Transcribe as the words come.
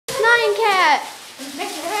crying cat.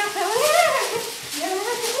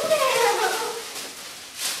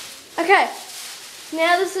 Okay,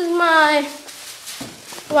 now this is my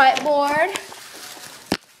whiteboard.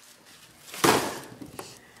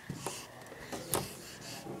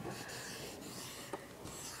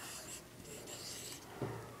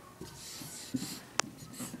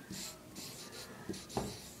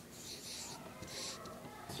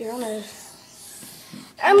 You're on a...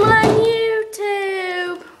 I'm on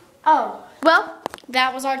YouTube. Oh, well,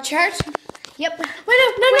 that was our church. Yep. Wait, no.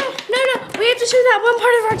 We have to show that one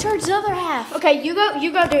part of our church, the other half. Okay, you go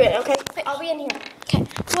do it, okay? I'll be in here. Okay.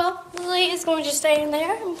 Well, Lily is going to just stay in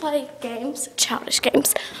there and play games, childish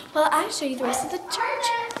games. Well, I'll show you the rest of the church.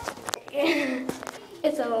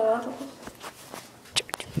 It's a little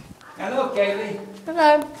church. Hello, Kaylee.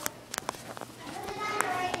 Hello.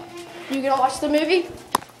 You gonna watch the movie?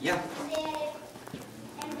 Yeah.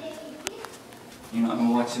 You're not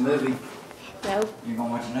gonna watch the movie? No. You're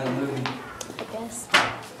gonna watch another movie? I guess.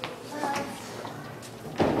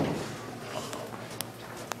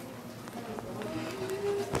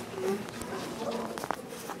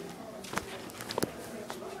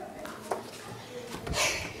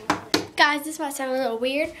 Guys, this might sound a little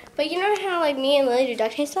weird, but you know how like me and Lily do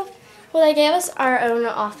duct tape stuff? Well, they gave us our own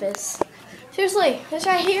office. Seriously, this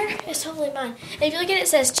right here is totally mine. And if you look at it, it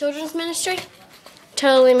says Children's Ministry.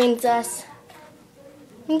 Totally means us.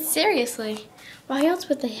 I mean, seriously. Why else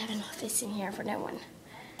would they have an office in here for no one?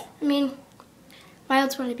 I mean, why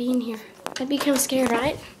else would I be in here? I'd be kind of scared,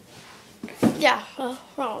 right? Yeah, well,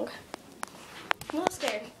 wrong. I'm not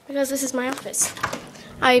scared because this is my office.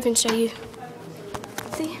 I'll even show you.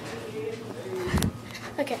 See?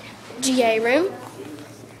 Okay, GA room.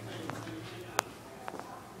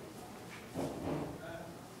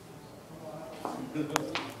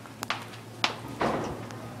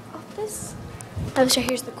 Office. Oh, so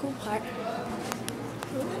here's the cool part.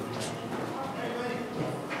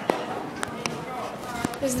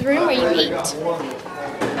 This is the room where you eat.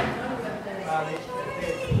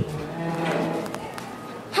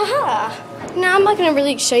 Haha! Now I'm not gonna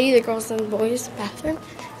really show you the girls and boys bathroom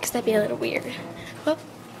because that'd be a little weird. Well,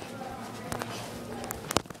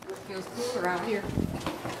 It feels cooler out here.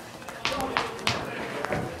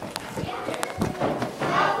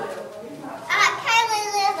 Kylie,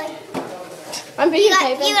 Lily. I'm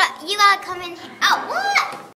videotaping. You gotta come in. Oh, whoa!